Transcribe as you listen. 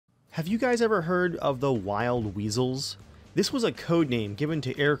Have you guys ever heard of the Wild Weasels? This was a code name given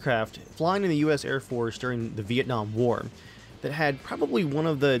to aircraft flying in the US Air Force during the Vietnam War that had probably one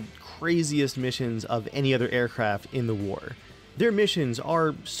of the craziest missions of any other aircraft in the war. Their missions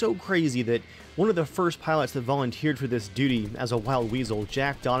are so crazy that one of the first pilots that volunteered for this duty as a Wild Weasel,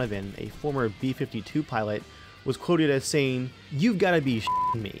 Jack Donovan, a former B-52 pilot, was quoted as saying, "You've got to be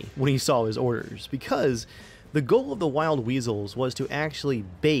shitting me," when he saw his orders, because the goal of the Wild Weasels was to actually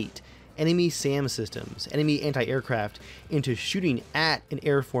bait enemy SAM systems, enemy anti-aircraft, into shooting at an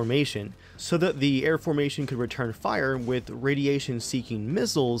air formation so that the air formation could return fire with radiation-seeking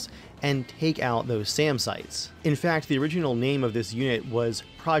missiles and take out those SAM sites. In fact, the original name of this unit was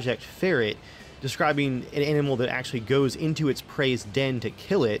Project Ferret, describing an animal that actually goes into its prey's den to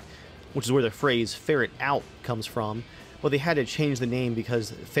kill it, which is where the phrase ferret out comes from. Well, they had to change the name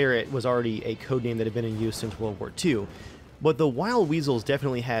because ferret was already a code name that had been in use since World War II. But the Wild Weasels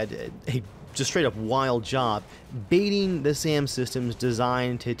definitely had a just straight up wild job baiting the SAM systems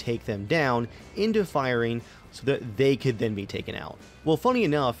designed to take them down into firing so that they could then be taken out. Well, funny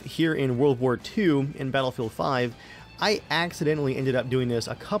enough, here in World War II in Battlefield 5, I accidentally ended up doing this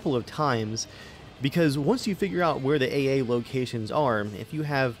a couple of times because once you figure out where the AA locations are, if you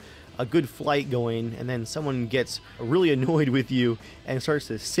have a good flight going and then someone gets really annoyed with you and starts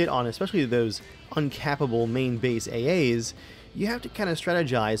to sit on especially those uncappable main base AAs, you have to kind of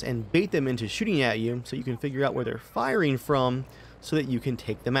strategize and bait them into shooting at you so you can figure out where they're firing from so that you can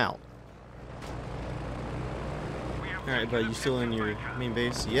take them out. Alright, bud, you still in your main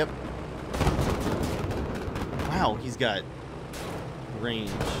base? Yep. Wow, he's got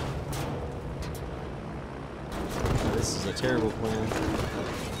range. Oh, this is a terrible plan.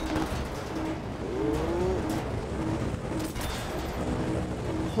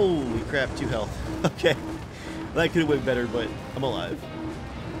 Holy crap, 2 health. Okay. That could have went better, but I'm alive.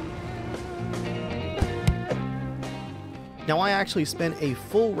 Now, I actually spent a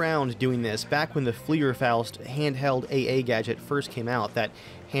full round doing this back when the Flieger handheld AA gadget first came out, that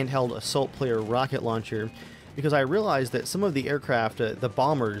handheld assault player rocket launcher, because I realized that some of the aircraft, the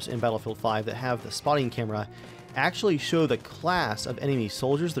bombers in Battlefield 5 that have the spotting camera, actually show the class of enemy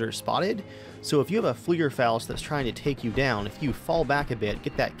soldiers that are spotted. So if you have a Flieger that's trying to take you down, if you fall back a bit,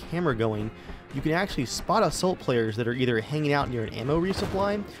 get that camera going, you can actually spot assault players that are either hanging out near an ammo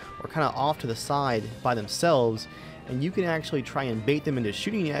resupply or kind of off to the side by themselves, and you can actually try and bait them into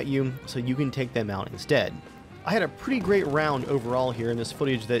shooting at you so you can take them out instead. I had a pretty great round overall here in this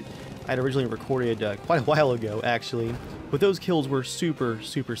footage that I had originally recorded quite a while ago, actually. But those kills were super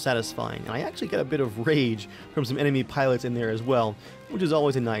satisfying, and I actually got a bit of rage from some enemy pilots in there as well, which is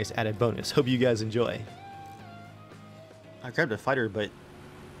always a nice added bonus. Hope you guys enjoy. I grabbed a fighter, but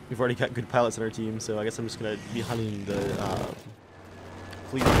we've already got good pilots on our team, so I guess I'm just going to be hunting the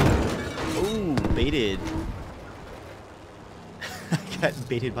fleet. Oh, baited. I got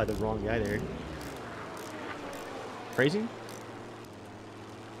baited by the wrong guy there. Phrasing?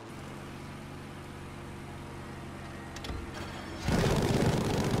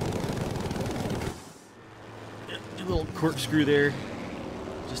 A little corkscrew there,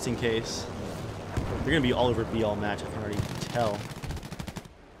 just in case. They're gonna be all over B all match, I can already tell.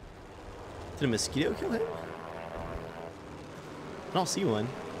 Did a mosquito kill him? I don't see one.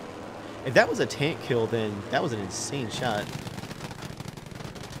 If that was a tank kill, then that was an insane shot.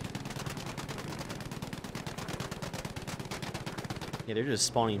 Yeah, they're just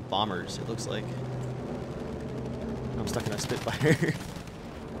spawning bombers, it looks like. I'm stuck in a Spitfire.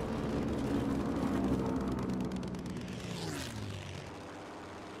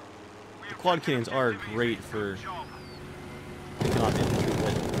 Quad cannons are great for picking off infantry,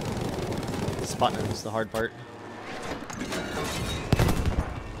 but spotting them is the hard part.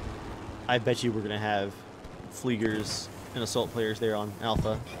 I bet you we're going to have fliegers and assault players there on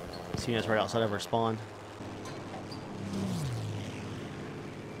Alpha, seeing us right outside of our spawn.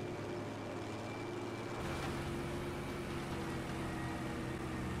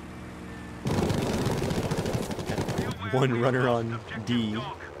 One runner on D.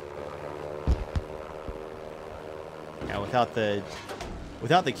 Yeah, without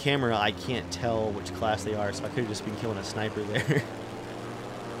the camera, I can't tell which class they are, so I could have just been killing a sniper there.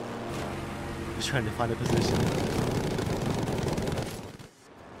 Just trying to find a position.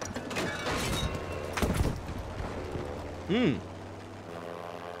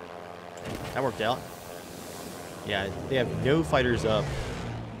 That worked out. Yeah, they have no fighters up,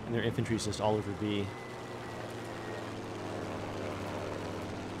 and their infantry's just all over B.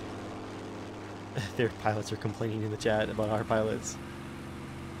 Their pilots are complaining in the chat about our pilots.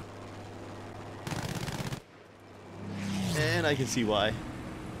 And I can see why.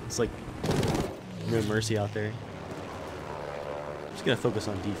 It's like no mercy out there. I'm just gonna focus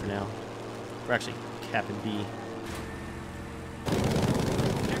on D for now. We're actually capping B.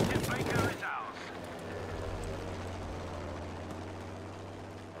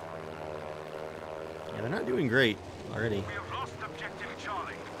 Yeah, they're not doing great already. We have lost objective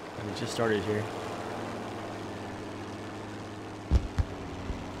Charlie. And it just started here.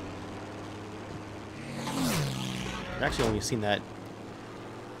 I've actually only seen that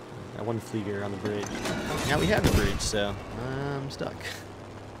one flieger on the bridge. Now we have the bridge, so I'm stuck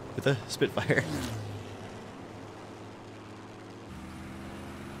with a Spitfire.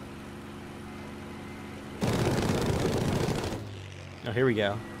 Oh, here we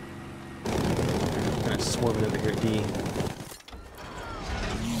go. Kind of swarming over here at D.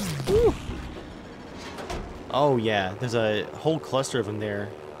 Woo! Oh yeah, there's a whole cluster of them there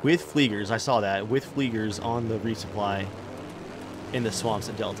with fliegers. I saw that with fliegers on the resupply in the swamps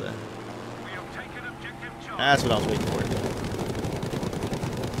at Delta. We have taken objective Charlie. That's what I was waiting for.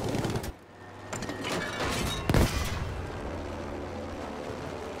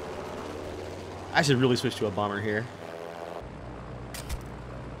 I should really switch to a bomber here.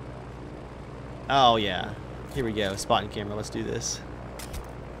 Oh yeah, here we go. Spotting camera. Let's do this.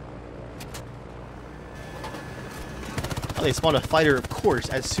 Oh, they spawned a fighter, of course.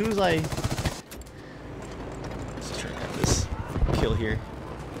 As soon as I... Let's just try to have this kill here.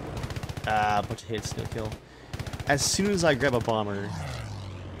 Ah, a bunch of hits, no kill. As soon as I grab a bomber,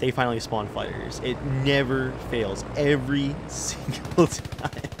 they finally spawn fighters. It never fails. Every single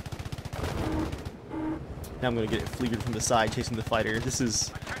time. Now I'm gonna get it fleegered from the side, chasing the fighter. This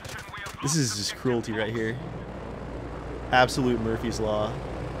is just cruelty right here. Absolute Murphy's Law.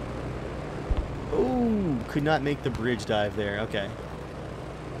 Oh, could not make the bridge dive there. Okay.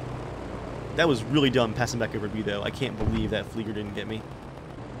 That was really dumb passing back over B though. I can't believe that Flieger didn't get me.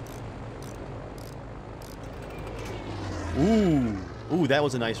 Ooh. Ooh, that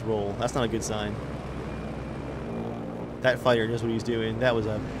was a nice roll. That's not a good sign. That fighter knows what he's doing. That was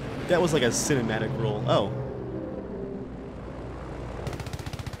like a cinematic roll. Oh.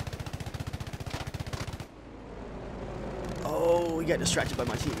 Oh, we got distracted by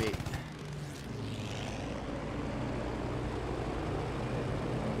my teammate.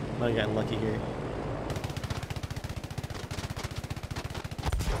 Might have gotten lucky here.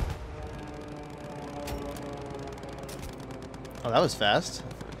 Oh, that was fast.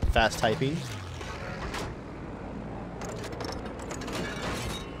 Fast typing.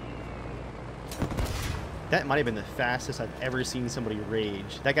 That might have been the fastest I've ever seen somebody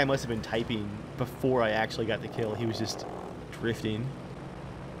rage. That guy must have been typing before I actually got the kill. He was just drifting.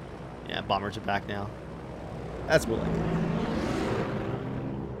 Yeah, bombers are back now. That's more likely.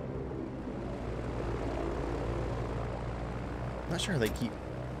 I'm not sure how they keep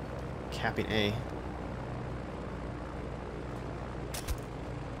capping A.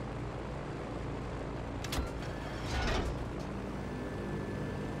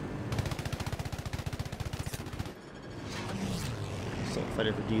 Still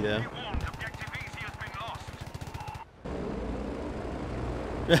fighting for D though.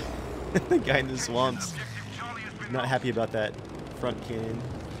 The guy in the swamps. Not happy about that front cannon.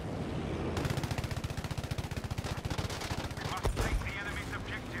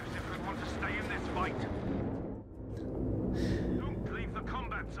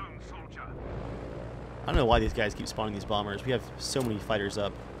 I don't know why these guys keep spawning these bombers. We have so many fighters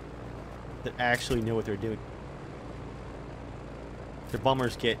up that actually know what they're doing. Their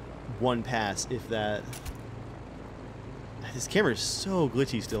bombers get one pass, if that. This camera is so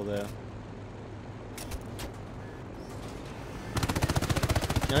glitchy still, though.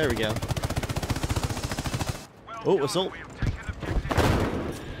 Oh, there we go. Oh, assault.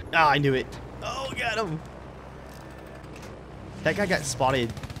 Ah, I knew it. Oh, got him. That guy got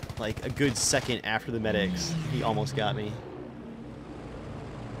spotted like a good second after the medics. He almost got me.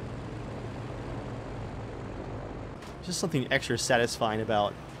 Just something extra satisfying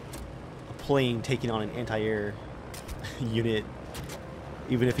about a plane taking on an anti-air unit,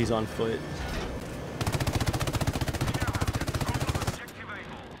 even if he's on foot.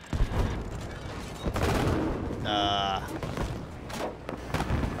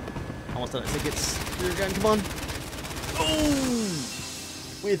 Almost done. I think it's rear gun. Come on. Oh!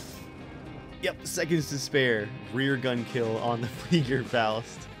 With, yep, seconds to spare. Rear gun kill on the Flieger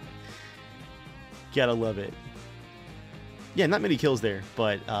Faust. Gotta love it. Yeah, not many kills there,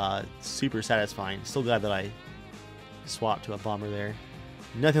 but super satisfying. Still glad that I swapped to a bomber there.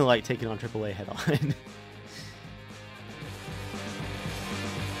 Nothing like taking on AAA head on.